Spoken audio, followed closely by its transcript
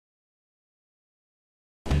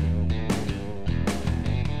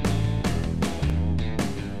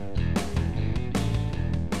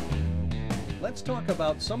Let's talk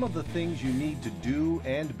about some of the things you need to do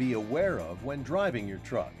and be aware of when driving your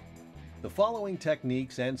truck. The following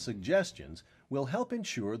techniques and suggestions will help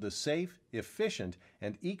ensure the safe, efficient,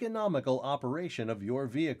 and economical operation of your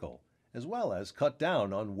vehicle, as well as cut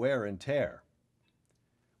down on wear and tear.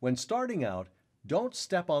 When starting out, don't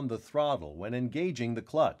step on the throttle when engaging the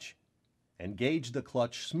clutch. Engage the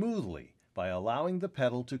clutch smoothly by allowing the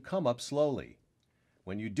pedal to come up slowly.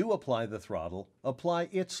 When you do apply the throttle, apply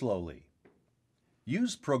it slowly.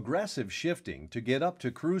 Use progressive shifting to get up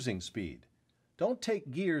to cruising speed. Don't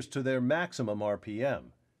take gears to their maximum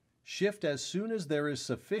RPM. Shift as soon as there is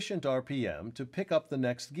sufficient RPM to pick up the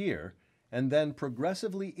next gear, and then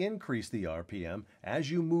progressively increase the RPM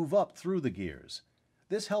as you move up through the gears.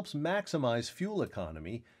 This helps maximize fuel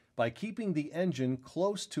economy by keeping the engine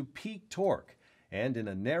close to peak torque and in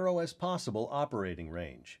a narrow as possible operating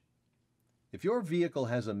range. If your vehicle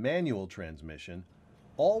has a manual transmission,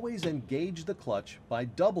 always engage the clutch by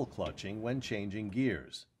double clutching when changing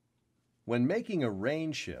gears. When making a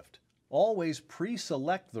range shift, always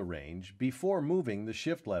pre-select the range before moving the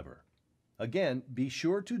shift lever. Again, be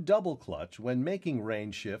sure to double clutch when making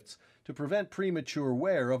range shifts to prevent premature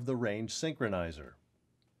wear of the range synchronizer.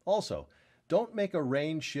 Also, don't make a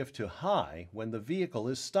range shift to high when the vehicle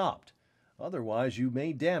is stopped, otherwise you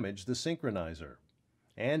may damage the synchronizer.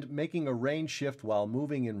 And making a range shift while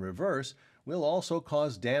moving in reverse will also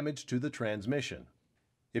cause damage to the transmission.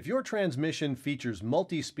 If your transmission features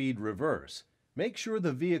multi-speed reverse, make sure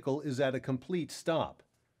the vehicle is at a complete stop.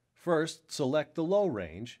 First, select the low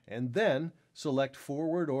range, and then select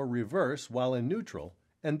forward or reverse while in neutral,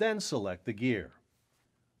 and then select the gear.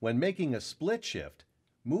 When making a split shift,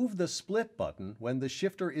 move the split button when the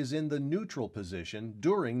shifter is in the neutral position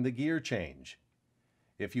during the gear change.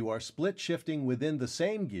 If you are split shifting within the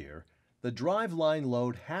same gear, the driveline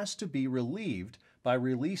load has to be relieved by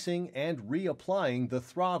releasing and reapplying the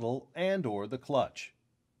throttle and/or the clutch.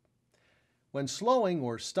 When slowing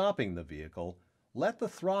or stopping the vehicle, let the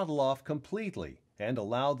throttle off completely and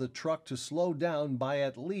allow the truck to slow down by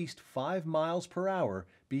at least 5 miles per hour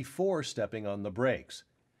before stepping on the brakes.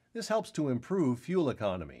 This helps to improve fuel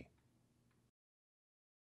economy.